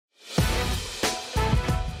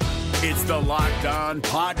It's the Locked On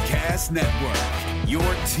Podcast Network, your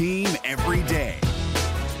team every day.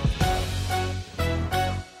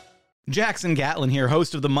 Jackson Gatlin here,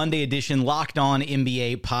 host of the Monday edition Locked On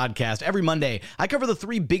NBA podcast. Every Monday, I cover the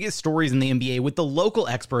three biggest stories in the NBA with the local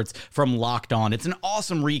experts from Locked On. It's an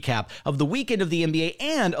awesome recap of the weekend of the NBA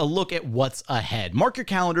and a look at what's ahead. Mark your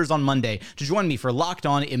calendars on Monday to join me for Locked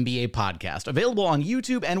On NBA podcast, available on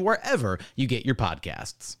YouTube and wherever you get your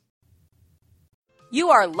podcasts. You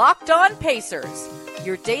are Locked On Pacers,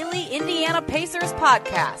 your daily Indiana Pacers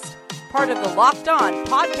podcast, part of the Locked On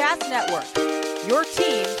Podcast Network, your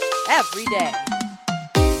team every day.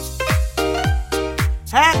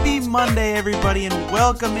 Happy Monday, everybody, and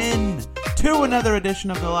welcome in to another edition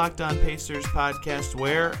of the Locked On Pacers podcast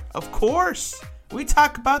where, of course, we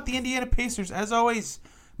talk about the Indiana Pacers. As always,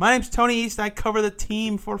 my name's Tony East. I cover the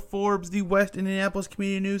team for Forbes, the West Indianapolis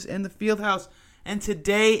Community News, and the Fieldhouse. And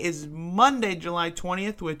today is Monday, July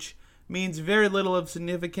 20th, which means very little of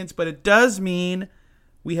significance, but it does mean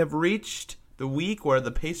we have reached the week where the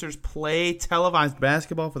Pacers play televised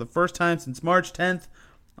basketball for the first time since March 10th.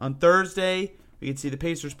 On Thursday, we can see the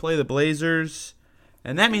Pacers play the Blazers.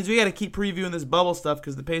 And that means we got to keep previewing this bubble stuff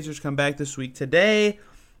because the Pacers come back this week. Today,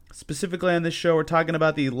 specifically on this show, we're talking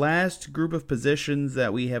about the last group of positions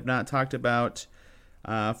that we have not talked about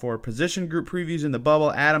for position group previews in the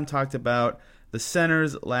bubble. Adam talked about the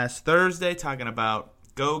centers last Thursday, talking about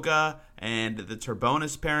Goga and the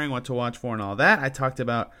Turbonis pairing, what to watch for and all that. I talked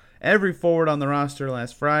about every forward on the roster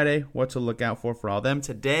last Friday, what to look out for all them.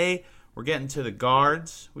 Today, we're getting to the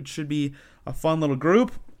guards, which should be a fun little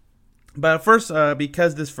group. But first,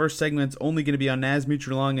 because this first segment's only going to be on Naz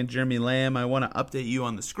Mitrou-Long and Jeremy Lamb, I want to update you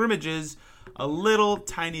on the scrimmages a little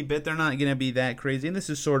tiny bit. They're not going to be that crazy, and this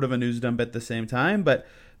is sort of a news dump at the same time, but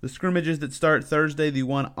the scrimmages that start Thursday, the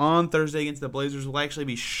one on Thursday against the Blazers, will actually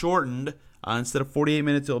be shortened. Instead of 48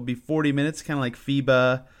 minutes, it will be 40 minutes, kind of like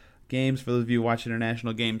FIBA games. For those of you who watch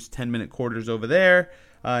international games, 10-minute quarters over there.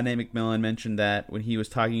 Nate McMillan mentioned that when he was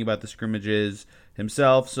talking about the scrimmages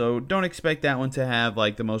himself, so don't expect that one to have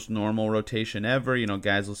like the most normal rotation ever. You know,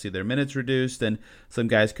 guys will see their minutes reduced, and some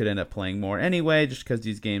guys could end up playing more anyway, just because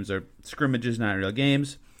these games are scrimmages, not real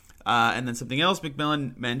games. And then something else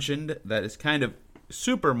McMillan mentioned that is kind of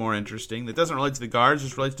super more interesting, that doesn't relate to the guards,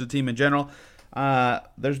 just relates to the team in general.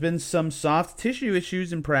 There's been some soft tissue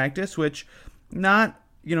issues in practice, which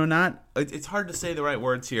it's hard to say the right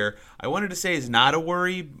words here. I wanted to say is not a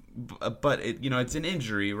worry, but it's an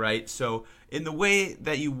injury, right? So in the way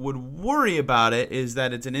that you would worry about it is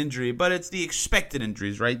that it's an injury, but it's the expected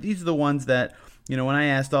injuries, right? These are the ones that, when I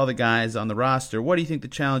asked all the guys on the roster, what do you think the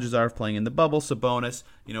challenges are of playing in the bubble? Sabonis,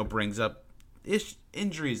 brings up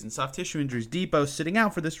injuries and soft tissue injuries. Depot sitting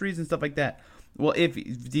out for this reason, stuff like that. Well, if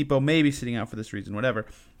Depot may be sitting out for this reason, whatever.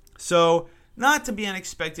 So, not to be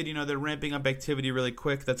unexpected, they're ramping up activity really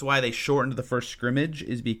quick. That's why they shortened the first scrimmage,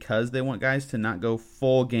 is because they want guys to not go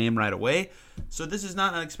full game right away. So this is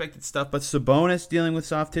not unexpected stuff, but Sabonis dealing with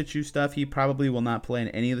soft tissue stuff, he probably will not play in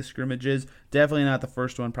any of the scrimmages. Definitely not the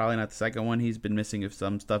first one, probably not the second one. He's been missing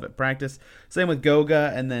some stuff at practice. Same with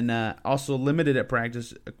Goga, and then also limited at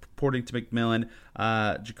practice, according to McMillan,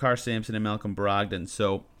 Jakar Sampson and Malcolm Brogdon.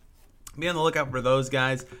 So be on the lookout for those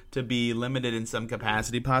guys to be limited in some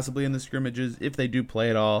capacity, possibly in the scrimmages, if they do play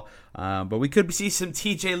at all. But we could see some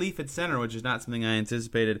TJ Leaf at center, which is not something I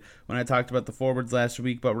anticipated when I talked about the forwards last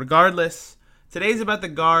week. But regardless, today's about the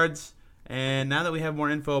guards. And now that we have more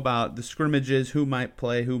info about the scrimmages, who might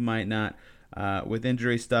play, who might not, with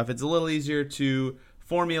injury stuff, it's a little easier to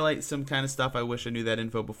formulate some kind of stuff. I wish I knew that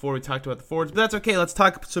info before we talked about the forwards, but that's okay. Let's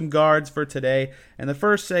talk some guards for today. And the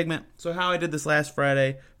first segment, so how I did this last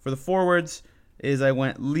Friday for the forwards is I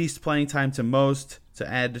went least playing time to most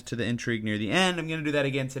to add to the intrigue near the end. I'm going to do that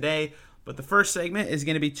again today. But the first segment is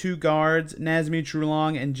going to be two guards, Naz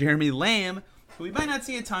Mitrou-Long and Jeremy Lamb, who we might not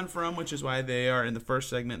see a ton from, which is why they are in the first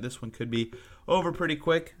segment. This one could be over pretty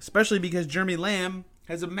quick, especially because Jeremy Lamb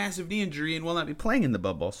has a massive knee injury and will not be playing in the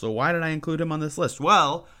bubble. So why did I include him on this list?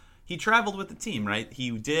 Well, he traveled with the team, right? He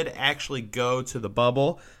did actually go to the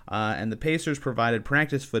bubble, and the Pacers provided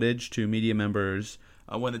practice footage to media members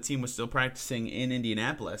when the team was still practicing in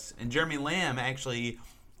Indianapolis. And Jeremy Lamb actually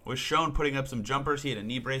was shown putting up some jumpers. He had a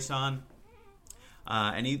knee brace on.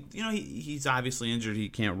 And he's obviously injured. He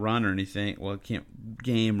can't run or anything. Well, can't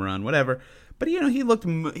game run, whatever. But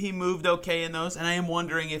he moved okay in those. And I am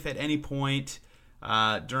wondering if at any point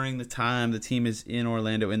during the time the team is in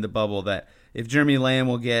Orlando in the bubble, that if Jeremy Lamb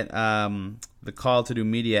will get the call to do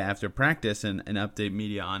media after practice and update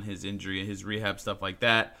media on his injury, his rehab, stuff like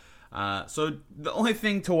that. So the only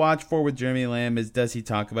thing to watch for with Jeremy Lamb is, does he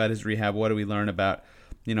talk about his rehab? What do we learn about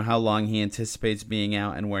how long he anticipates being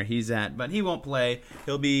out and where he's at. But he won't play.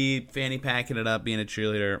 He'll be fanny packing it up, being a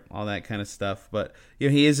cheerleader, all that kind of stuff. But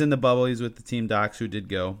he is in the bubble. He's with the team docs who did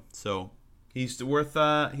go. So he's worth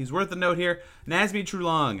a note here. Nazmi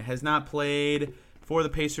Trulong has not played for the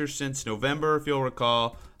Pacers since November, if you'll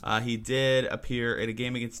recall. He did appear in a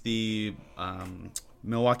game against the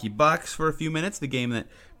Milwaukee Bucks for a few minutes, the game that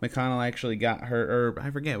McConnell actually got hurt, or I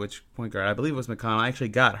forget which point guard. I believe it was McConnell actually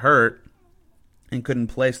got hurt and couldn't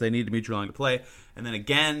play, so they needed Dimitri Long to play. And then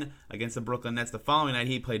again, against the Brooklyn Nets the following night,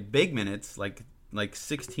 he played big minutes, like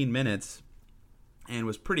 16 minutes, and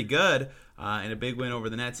was pretty good in a big win over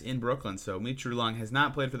the Nets in Brooklyn. So Dimitri Long has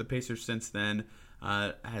not played for the Pacers since then.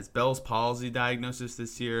 Has Bell's palsy diagnosis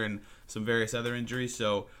this year and some various other injuries.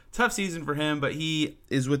 So tough season for him, but he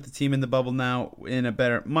is with the team in the bubble now in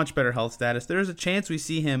a much better health status. There's a chance we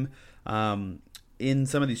see him in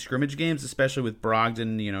some of these scrimmage games, especially with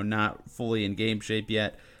Brogdon, not fully in game shape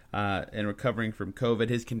yet and recovering from COVID.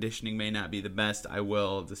 His conditioning may not be the best. I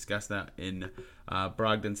will discuss that in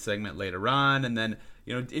Brogdon's segment later on. And then,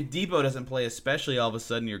 if Depot doesn't play, especially all of a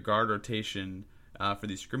sudden your guard rotation for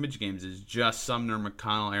these scrimmage games is just Sumner,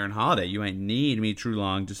 McConnell, Aaron Holiday. You might need Dimitri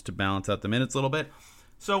Long just to balance out the minutes a little bit.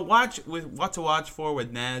 So what to watch for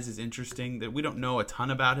with Naz is interesting. That we don't know a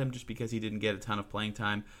ton about him just because he didn't get a ton of playing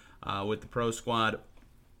time with the pro squad.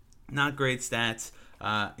 Not great stats.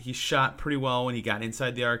 He shot pretty well when he got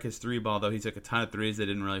inside the arc. His three ball, though, he took a ton of threes that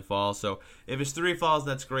didn't really fall. So if his three falls,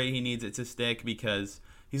 that's great. He needs it to stick because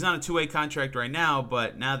he's on a two-way contract right now,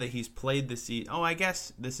 but now that he's played the season, I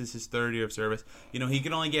guess this is his third year of service. He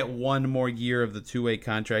can only get one more year of the two-way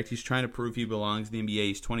contract. He's trying to prove he belongs in the NBA.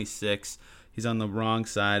 He's 26. He's on the wrong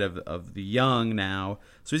side of the young now.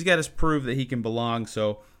 So he's got to prove that he can belong.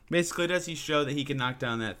 So basically, does he show that he can knock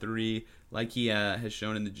down that three like he has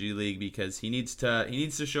shown in the G League? Because he needs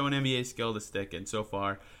to show an NBA skill to stick. And so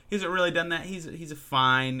far, he hasn't really done that. He's a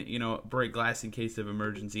fine, break glass in case of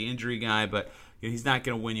emergency injury guy, but he's not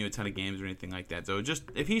going to win you a ton of games or anything like that. So just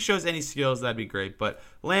if he shows any skills, that'd be great. But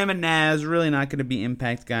Lamb and Naz really not going to be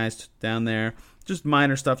impact guys down there. Just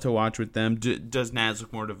minor stuff to watch with them. Does Naz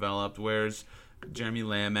look more developed? Where's Jeremy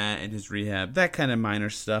Lamb at in his rehab? That kind of minor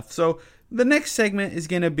stuff. So the next segment is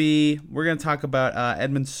going to be, we're going to talk about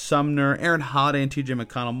Edmund Sumner, Aaron Holiday, and TJ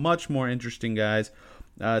McConnell. Much more interesting guys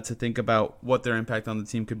to think about what their impact on the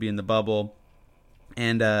team could be in the bubble.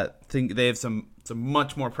 And think they have some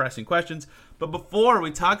much more pressing questions. But before we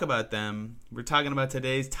talk about them, we're talking about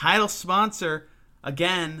today's title sponsor,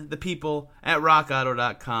 again, the people at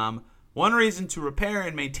RockAuto.com. One reason to repair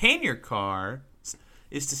and maintain your car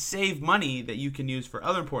is to save money that you can use for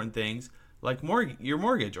other important things like your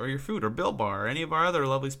mortgage or your food or Built Bar or any of our other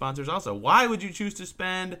lovely sponsors also. Why would you choose to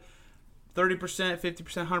spend 30%,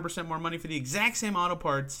 50%, 100% more money for the exact same auto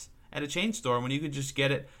parts at a chain store when you could just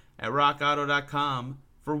get it at RockAuto.com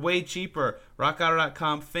for way cheaper?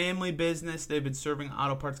 RockAuto.com, family business. They've been serving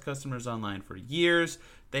auto parts customers online for years.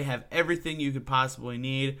 They have everything you could possibly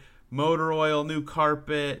need. Motor oil, new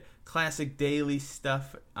carpet, classic daily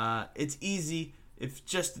stuff. It's easy. It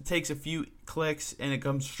takes a few clicks and it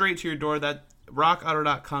comes straight to your door. That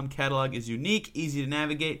RockAuto.com catalog is unique, easy to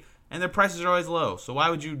navigate, and their prices are always low. So why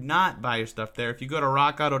would you not buy your stuff there? If you go to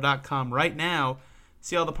RockAuto.com right now,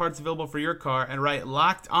 see all the parts available for your car, and write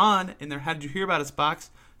Locked On in their How Did You Hear About Us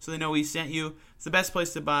box so they know we sent you. It's the best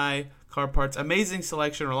place to buy car parts. Amazing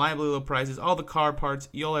selection, reliably low prices, all the car parts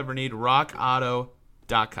you'll ever need.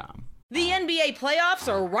 RockAuto.com. The NBA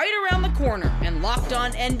playoffs are right around the corner, and Locked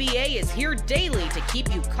On NBA is here daily to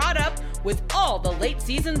keep you caught up with all the late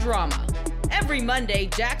season drama. Every Monday,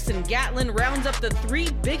 Jackson Gatlin rounds up the 3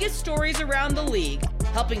 biggest stories around the league,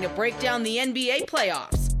 helping to break down the NBA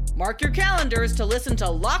playoffs. Mark your calendars to listen to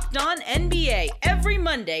Locked On NBA every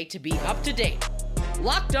Monday to be up to date.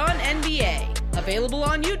 Locked On NBA, available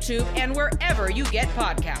on YouTube and wherever you get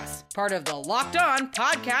podcasts. Part of the Locked On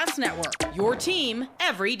Podcast Network, your team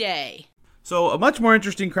every day. So a much more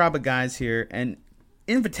interesting crop of guys here, and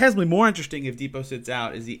infinitesimally more interesting if Depot sits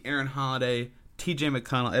out, is the Aaron Holiday, TJ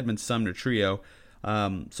McConnell, Edmund Sumner trio.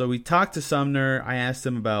 So we talked to Sumner. I asked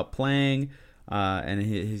him about playing, and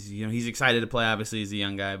he's excited to play. Obviously, he's a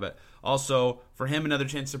young guy, but also for him another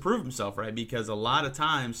chance to prove himself, right? Because a lot of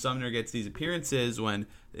times Sumner gets these appearances when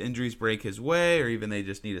the injuries break his way, or even they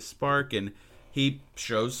just need a spark, and he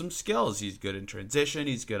shows some skills. He's good in transition.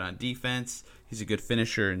 He's good on defense. He's a good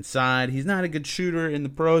finisher inside. He's not a good shooter in the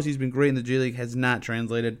pros. He's been great in the G League. Has not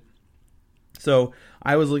translated. So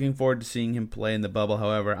I was looking forward to seeing him play in the bubble.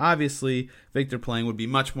 However, obviously, Victor playing would be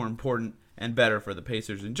much more important and better for the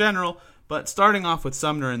Pacers in general. But starting off with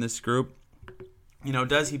Sumner in this group,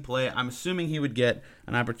 Does he play? I'm assuming he would get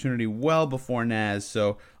an opportunity well before Naz,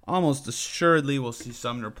 so almost assuredly we'll see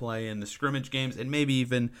Sumner play in the scrimmage games and maybe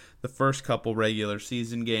even the first couple regular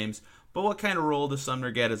season games. But what kind of role does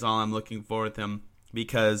Sumner get is all I'm looking for with him,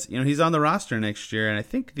 because he's on the roster next year, and I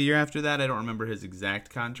think the year after that, I don't remember his exact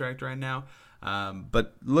contract right now.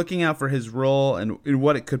 But looking out for his role and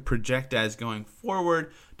what it could project as going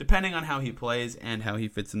forward, depending on how he plays and how he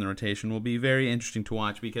fits in the rotation, will be very interesting to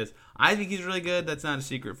watch, because I think he's really good. That's not a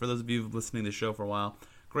secret for those of you who've listening to the show for a while.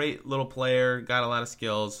 Great little player, got a lot of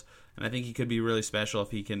skills, and I think he could be really special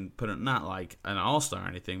if he can put it, not like an all-star or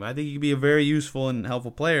anything, but I think he could be a very useful and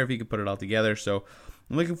helpful player if he could put it all together. So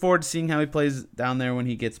I'm looking forward to seeing how he plays down there when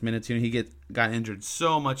he gets minutes. He got injured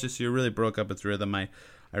so much this year, really broke up its rhythm. I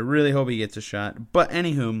really hope he gets a shot. But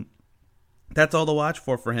anywho, that's all to watch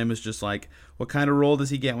for him, is just like, what kind of role does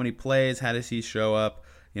he get when he plays? How does he show up?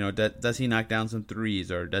 Does he knock down some threes,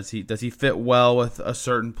 or does he fit well with a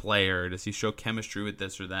certain player? Does he show chemistry with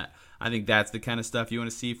this or that? I think that's the kind of stuff you want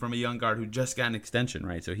to see from a young guard who just got an extension,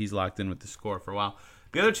 right? So he's locked in with the score for a while.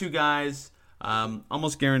 The other two guys,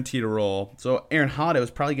 almost guaranteed a role. So Aaron Holiday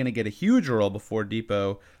was probably going to get a huge role before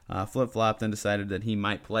Depot flip-flopped and decided that he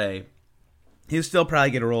might play. He'll still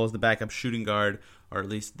probably get a role as the backup shooting guard, or at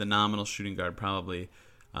least the nominal shooting guard, probably.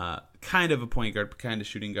 Kind of a point guard, kind of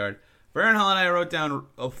shooting guard. For Aaron Holiday, I wrote down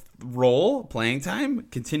a role, playing time,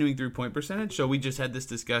 continuing 3-point percentage. So we just had this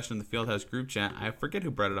discussion in the Fieldhouse group chat. I forget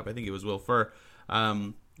who brought it up. I think it was Will Furr.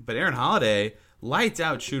 But Aaron Holiday, lights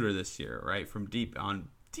out shooter this year, right? From deep on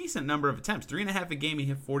decent number of attempts. 3.5 a game, he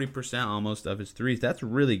hit 40% almost of his threes. That's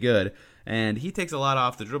really good. And he takes a lot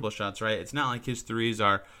off the dribble shots, right? It's not like his threes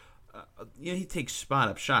are, he takes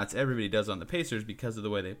spot-up shots. Everybody does on the Pacers because of the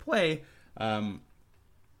way they play.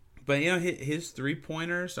 But his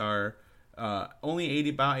three-pointers are only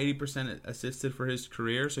about 80% assisted for his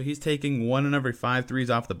career. So he's taking 1 in every 5 threes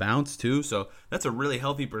off the bounce too. So that's a really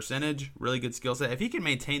healthy percentage, really good skill set. If he can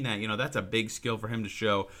maintain that, that's a big skill for him to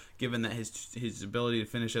show, given that his ability to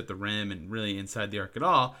finish at the rim and really inside the arc at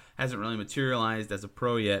all hasn't really materialized as a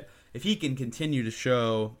pro yet. If he can continue to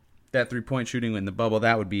show that 3-point shooting in the bubble,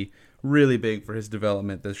 that would be really big for his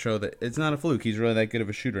development to show that it's not a fluke. He's really that good of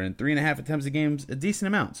a shooter. And 3.5 attempts a game is a decent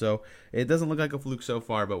amount. So it doesn't look like a fluke so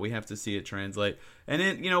far, but we have to see it translate. And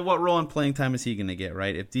then, what role in playing time is he going to get,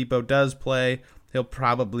 right? If Depot does play, he'll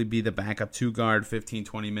probably be the backup 2 guard, 15,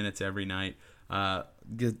 20 minutes every night. How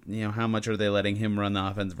much are they letting him run the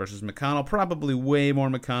offense versus McConnell? Probably way more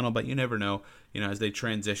McConnell, but you never know. As they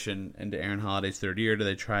transition into Aaron Holiday's third year, do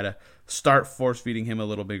they try to start force-feeding him a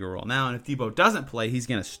little bigger role? Now, and if Depot doesn't play, he's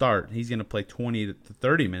going to start. He's going to play 20 to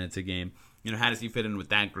 30 minutes a game. How does he fit in with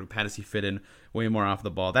that group? How does he fit in way more off the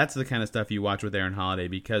ball? That's the kind of stuff you watch with Aaron Holiday,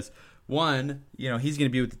 because one, he's going to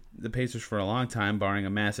be with the Pacers for a long time, barring a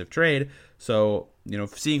massive trade. So,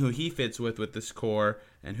 seeing who he fits with this core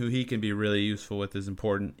and who he can be really useful with is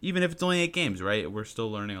important, even if it's only 8 games, right? We're still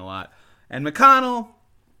learning a lot. And McConnell.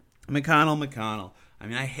 I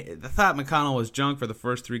thought McConnell was junk for the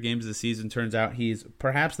first 3 games of the season. Turns out he's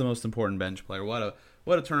perhaps the most important bench player. What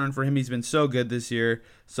a turn for him. He's been so good this year.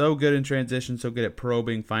 So good in transition, so good at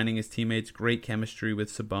probing, finding his teammates, great chemistry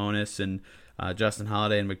with Sabonis and Justin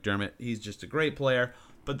Holiday and McDermott. He's just a great player.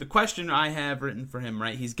 But the question I have written for him,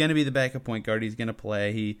 right, he's going to be the backup point guard. He's going to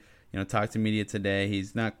play. He talked to media today.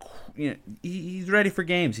 He's not, he's ready for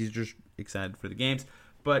games. He's just excited for the games.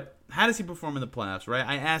 But how does he perform in the playoffs, right?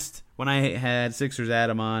 I asked when I had Sixers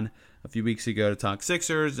Adam on a few weeks ago to talk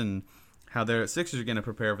Sixers and how their Sixers are going to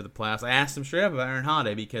prepare for the playoffs. I asked him straight up about Aaron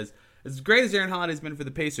Holiday, because as great as Aaron Holiday's been for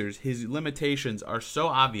the Pacers, his limitations are so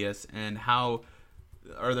obvious, and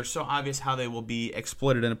they're so obvious how they will be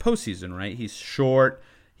exploited in a postseason, right? He's short.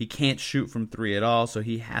 He can't shoot from 3 at all, so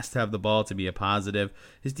he has to have the ball to be a positive.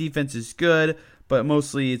 His defense is good, but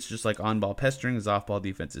mostly it's just like on-ball pestering. His off-ball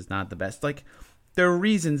defense is not the best. There are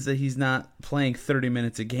reasons that he's not playing 30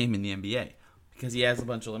 minutes a game in the NBA, because he has a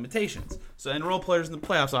bunch of limitations. So, and role players in the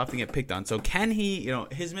playoffs often get picked on. So can he,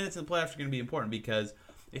 his minutes in the playoffs are going to be important, because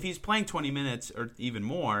if he's playing 20 minutes or even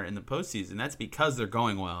more in the postseason, that's because they're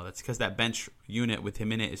going well. That's because that bench unit with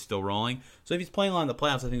him in it is still rolling. So if he's playing well in the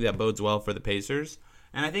playoffs, I think that bodes well for the Pacers.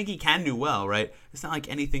 And I think he can do well, right? It's not like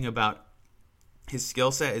anything about his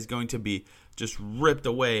skill set is going to be just ripped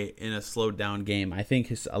away in a slowed down game. I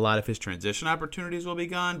think a lot of his transition opportunities will be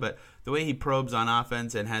gone, but the way he probes on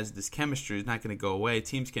offense and has this chemistry is not going to go away.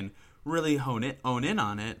 Teams can really own in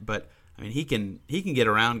on it, but he can get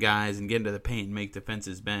around guys and get into the paint and make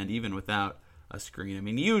defenses bend even without a screen.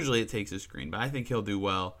 Usually it takes a screen, but I think he'll do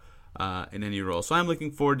well in any role. So I'm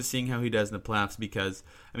looking forward to seeing how he does in the playoffs because,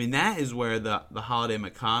 I mean, that is where the Holiday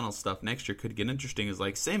McConnell stuff next year could get interesting. Is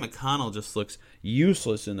like, say McConnell just looks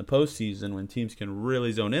useless in the postseason when teams can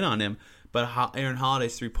really zone in on him, but Aaron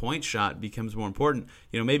Holiday's three-point shot becomes more important.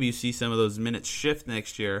 Maybe you see some of those minutes shift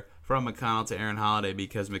next year from McConnell to Aaron Holiday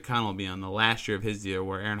because McConnell will be on the last year of his deal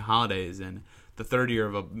where Aaron Holiday is in the third year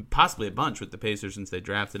of possibly a bunch with the Pacers since they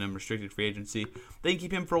drafted him, restricted free agency. They can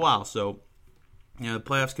keep him for a while, so the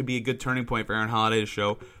playoffs could be a good turning point for Aaron Holiday to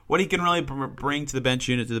show what he can really bring to the bench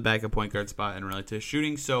unit, to the backup point guard spot, and really to his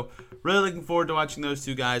shooting. So really looking forward to watching those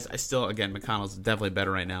two guys. Again, McConnell's definitely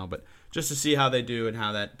better right now, but just to see how they do and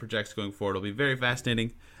how that projects going forward will be very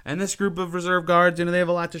fascinating. And this group of reserve guards, they have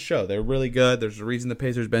a lot to show. They're really good. There's a reason the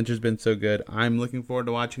Pacers bench has been so good. I'm looking forward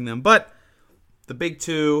to watching them. But the big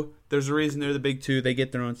two, there's a reason they're the big two. They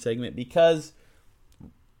get their own segment because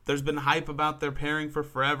there's been hype about their pairing for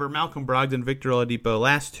forever. Malcolm Brogdon, Victor Oladipo,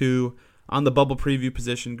 last two on the bubble preview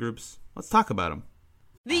position groups. Let's talk about them.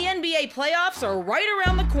 The NBA playoffs are right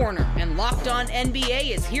around the corner, and Locked On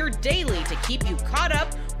NBA is here daily to keep you caught up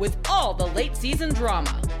with all the late season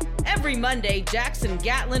drama. Every Monday, Jackson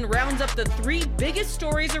Gatlin rounds up the 3 biggest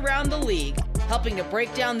stories around the league, helping to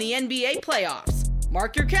break down the NBA playoffs.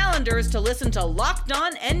 Mark your calendars to listen to Locked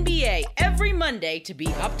On NBA every Monday to be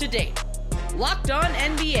up to date. Locked On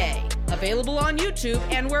NBA, available on YouTube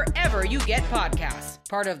and wherever you get podcasts.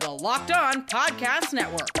 Part of the Locked On Podcast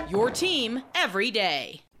Network, your team every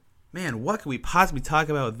day. Man, what could we possibly talk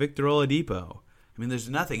about with Victor Oladipo? I mean, there's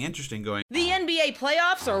nothing interesting going. The NBA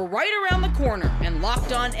playoffs are right around the corner, and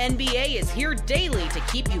Locked On NBA is here daily to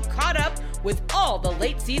keep you caught up with all the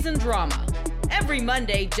late season drama. Every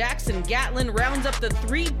Monday, Jackson Gatlin rounds up the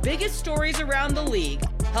 3 biggest stories around the league,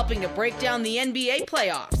 helping to break down the NBA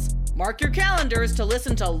playoffs. Mark your calendars to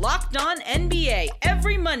listen to Locked On NBA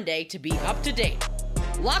every Monday to be up to date.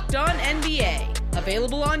 Locked On NBA,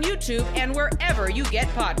 available on YouTube and wherever you get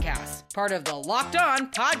podcasts. Part of the Locked On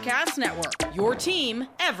Podcast Network, your team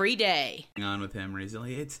every day. On with him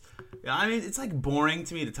recently, it's like boring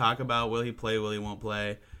to me to talk about. Will he play? Will he won't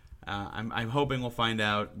play? I'm hoping we'll find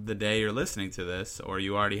out the day you're listening to this, or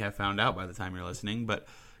you already have found out by the time you're listening. But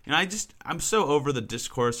I'm so over the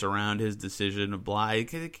discourse around his decision of Bly.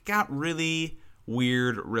 It got really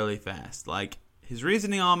weird really fast. Like, his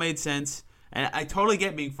reasoning all made sense, and I totally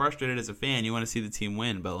get being frustrated as a fan. You want to see the team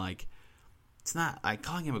win, but like, it's not.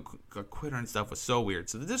 Calling him a quitter and stuff was so weird.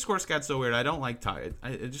 So the discourse got so weird. I don't like talking.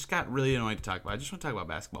 It just got really annoying to talk about. I just want to talk about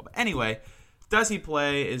basketball. But anyway, does he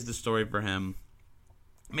play? Is the story for him.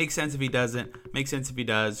 Makes sense if he doesn't. Makes sense if he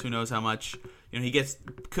does. Who knows how much he gets?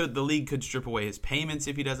 The league could strip away his payments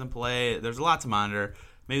if he doesn't play. There's a lot to monitor.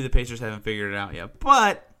 Maybe the Pacers haven't figured it out yet,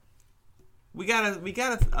 but we gotta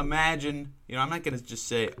imagine. I'm not gonna just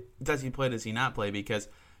say does he play, does he not play, because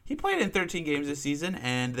he played in 13 games this season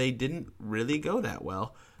and they didn't really go that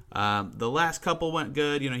well. The last couple went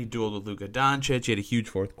good. He dueled with Luka Doncic. He had a huge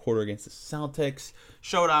fourth quarter against the Celtics.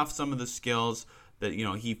 Showed off some of the skills that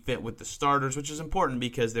he fit with the starters, which is important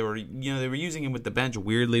because they were using him with the bench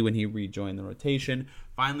weirdly when he rejoined the rotation.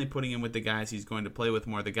 Finally putting him with the guys he's going to play with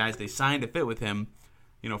more, the guys they signed to fit with him,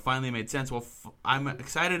 finally made sense. Well, I'm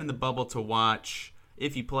excited in the bubble to watch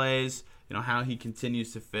if he plays, how he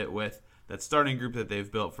continues to fit with that starting group that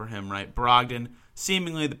they've built for him, right? Brogdon,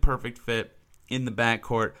 seemingly the perfect fit in the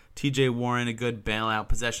backcourt. TJ Warren, a good bailout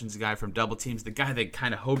possessions guy from double teams, the guy they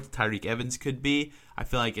kind of hoped Tyreke Evans could be. I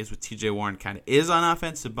feel like is what TJ Warren kind of is on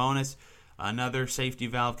offense. Sabonis, another safety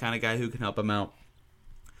valve kind of guy who can help him out.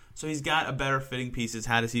 So he's got a better fitting pieces.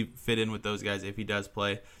 How does he fit in with those guys if he does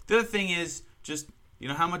play? The other thing is just,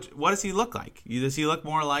 what does he look like? Does he look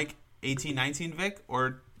more like 18-19 Vic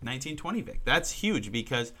or 19-20 Vic? That's huge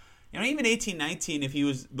because, even 18-19, if he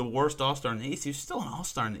was the worst All-Star in the East, he was still an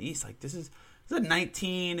All-Star in the East. Like, this is a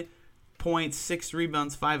 19 points, 6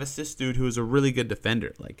 rebounds, 5 assists dude who is a really good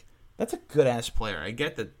defender. Like, that's a good-ass player. I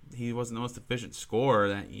get that he wasn't the most efficient scorer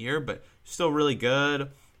that year, but still really good.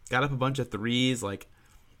 Got up a bunch of threes. Like,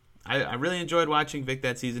 I really enjoyed watching Vic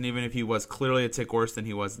that season, even if he was clearly a tick worse than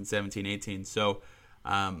he was in 17-18. So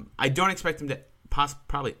I don't expect him to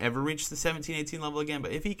probably ever reach the 17-18 level again,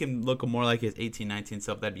 but if he can look more like his 18-19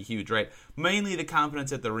 self, that'd be huge, right? Mainly the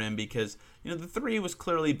confidence at the rim because, the three was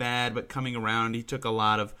clearly bad, but coming around, he took a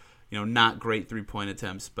lot of, not great three-point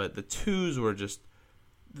attempts, but the twos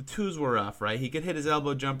were rough, right? He could hit his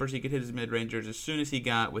elbow jumpers, he could hit his mid-rangers. As soon as he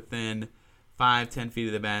got within 5-10 feet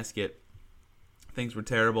of the basket, things were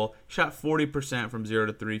terrible. Shot 40% from 0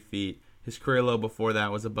 to 3 feet. His career low before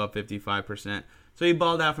that was above 55%. So he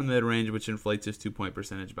balled out from the mid-range, which inflates his 2-point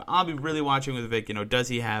percentage. But I'll be really watching with Vic. Does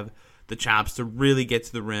he have the chops to really get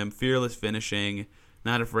to the rim, fearless finishing,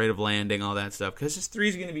 not afraid of landing, all that stuff, because his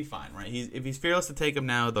three's going to be fine, right? If he's fearless to take them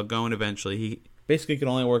now, they'll go in eventually. He basically could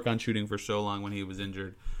only work on shooting for so long when he was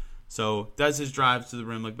injured. So does his drives to the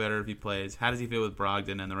rim look better if he plays? How does he fit with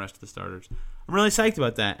Brogdon and the rest of the starters? I'm really psyched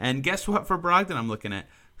about that. And guess what for Brogdon I'm looking at?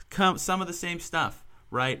 Some of the same stuff,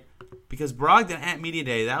 right? Because Brogdon at Media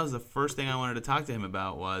Day, that was the first thing I wanted to talk to him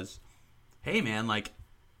about was, hey man, like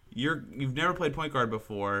you've never played point guard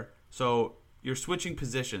before, so you're switching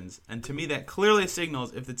positions. And to me that clearly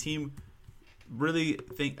signals if the team really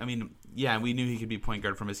we knew he could be point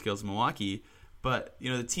guard from his skills in Milwaukee, but,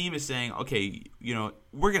 the team is saying, okay,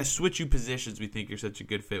 we're going to switch you positions. We think you're such a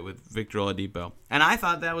good fit with Victor Oladipo. And I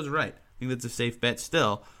thought that was right. I think that's a safe bet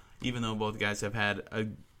still, even though both guys have had a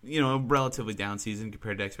relatively down season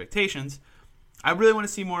compared to expectations. I really want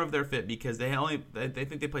to see more of their fit because they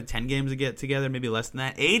think they played 10 games together, maybe less than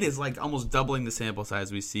that. 8 is like almost doubling the sample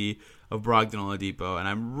size we see of Brogdon and Oladipo, and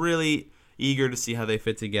I'm really eager to see how they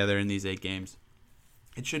fit together in these 8 games.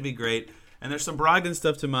 It should be great. And there's some Brogdon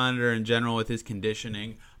stuff to monitor in general with his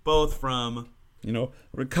conditioning, both from,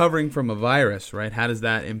 recovering from a virus, right? How does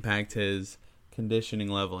that impact his conditioning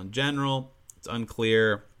level in general? It's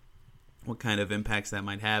unclear what kind of impacts that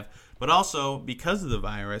might have. But also, because of the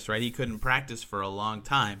virus, right, he couldn't practice for a long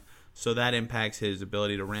time. So that impacts his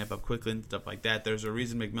ability to ramp up quickly and stuff like that. There's a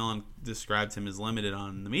reason McMillan described him as limited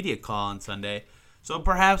on the media call on Sunday. So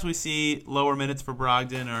perhaps we see lower minutes for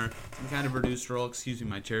Brogdon or some kind of reduced role. Excuse me,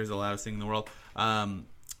 my chair is the loudest thing in the world.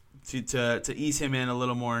 To ease him in a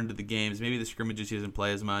little more into the games. Maybe the scrimmages he doesn't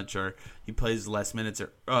play as much, or he plays less minutes,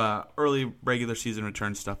 or early regular season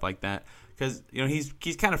return, stuff like that. Because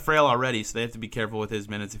he's kind of frail already, so they have to be careful with his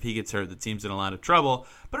minutes. If he gets hurt, the team's in a lot of trouble.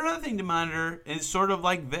 But another thing to monitor is sort of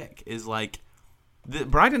like Vic is like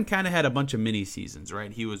Brogdon kind of had a bunch of mini seasons,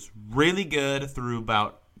 right? He was really good through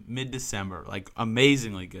about mid-December, like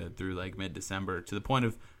amazingly good through like mid-December, to the point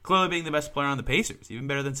of clearly being the best player on the Pacers, even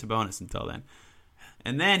better than Sabonis until then.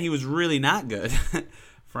 And then he was really not good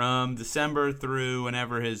from December through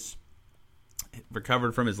whenever his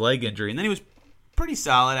recovered from his leg injury. And then he was pretty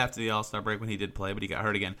solid after the All-Star break when he did play, but he got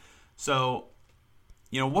hurt again. So,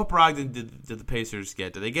 what Brogdon did the Pacers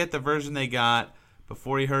get? Did they get the version they got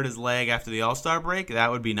before he hurt his leg after the All-Star break? That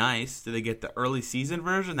would be nice. Did they get the early season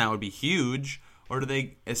version? That would be huge. Or do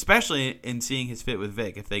they, especially in seeing his fit with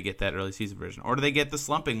Vic, if they get that early season version? Or do they get the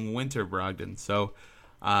slumping winter Brogdon? So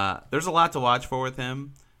there's a lot to watch for with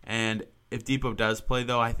him. And if Depot does play,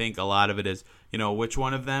 though, I think a lot of it is, which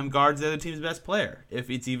one of them guards the other team's best player, if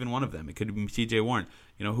it's even one of them. It could be T.J. Warren.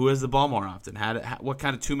 Who has the ball more often? What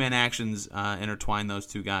kind of two-man actions intertwine those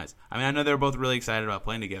two guys? I mean, I know they're both really excited about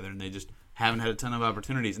playing together, and they just haven't had a ton of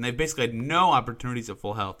opportunities. And they've basically had no opportunities at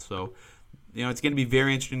full health. So, it's going to be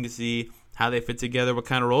very interesting to see how they fit together, what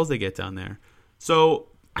kind of roles they get down there. So,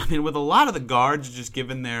 I mean, with a lot of the guards, just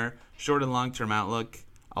given their short and long-term outlook,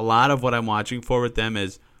 a lot of what I'm watching for with them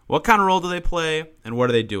is what kind of role do they play and what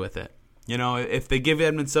do they do with it? If they give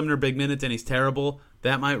Edmund Sumner big minutes and he's terrible,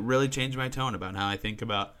 that might really change my tone about how I think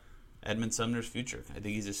about Edmund Sumner's future. I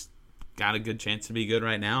think he's just got a good chance to be good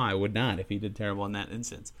right now. I would not if he did terrible in that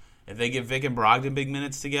instance. If they give Vic and Brogdon big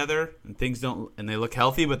minutes together and they look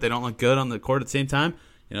healthy but they don't look good on the court at the same time,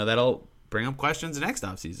 that'll bring up questions next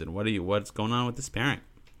offseason. What's going on with this pairing?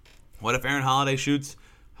 What if Aaron Holiday shoots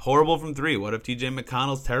horrible from 3? What if TJ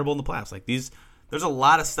McConnell's terrible in the playoffs? There's a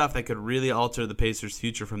lot of stuff that could really alter the Pacers'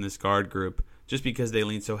 future from this guard group just because they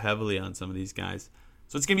lean so heavily on some of these guys.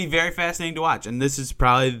 So it's going to be very fascinating to watch, and this is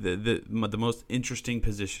probably the most interesting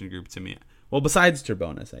position group to me. Well, besides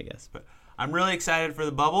Turbonis, I guess. But I'm really excited for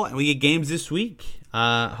the bubble, and we get games this week.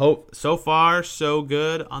 Hope so far so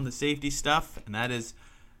good on the safety stuff, and that is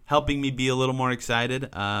helping me be a little more excited.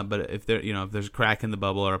 But if there's a crack in the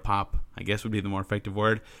bubble or a pop, I guess would be the more effective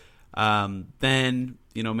word. Then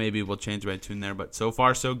maybe we'll change my tune there. But so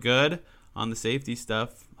far so good on the safety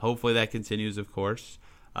stuff. Hopefully that continues, of course.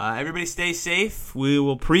 Everybody stay safe. We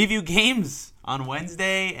will preview games on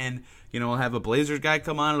Wednesday, and we'll have a Blazers guy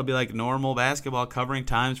come on. It'll be like normal basketball covering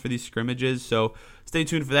times for these scrimmages. So stay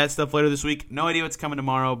tuned for that stuff later this week. No idea what's coming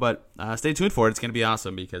tomorrow, but stay tuned for it. It's going to be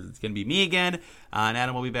awesome because it's going to be me again, and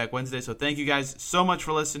Adam will be back Wednesday. So thank you guys so much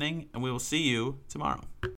for listening, and we will see you tomorrow.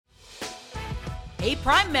 Hey,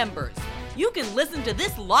 Prime members, you can listen to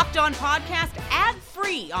this Locked On podcast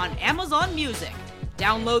ad-free on Amazon Music.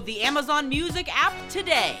 Download the Amazon Music app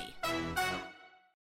today.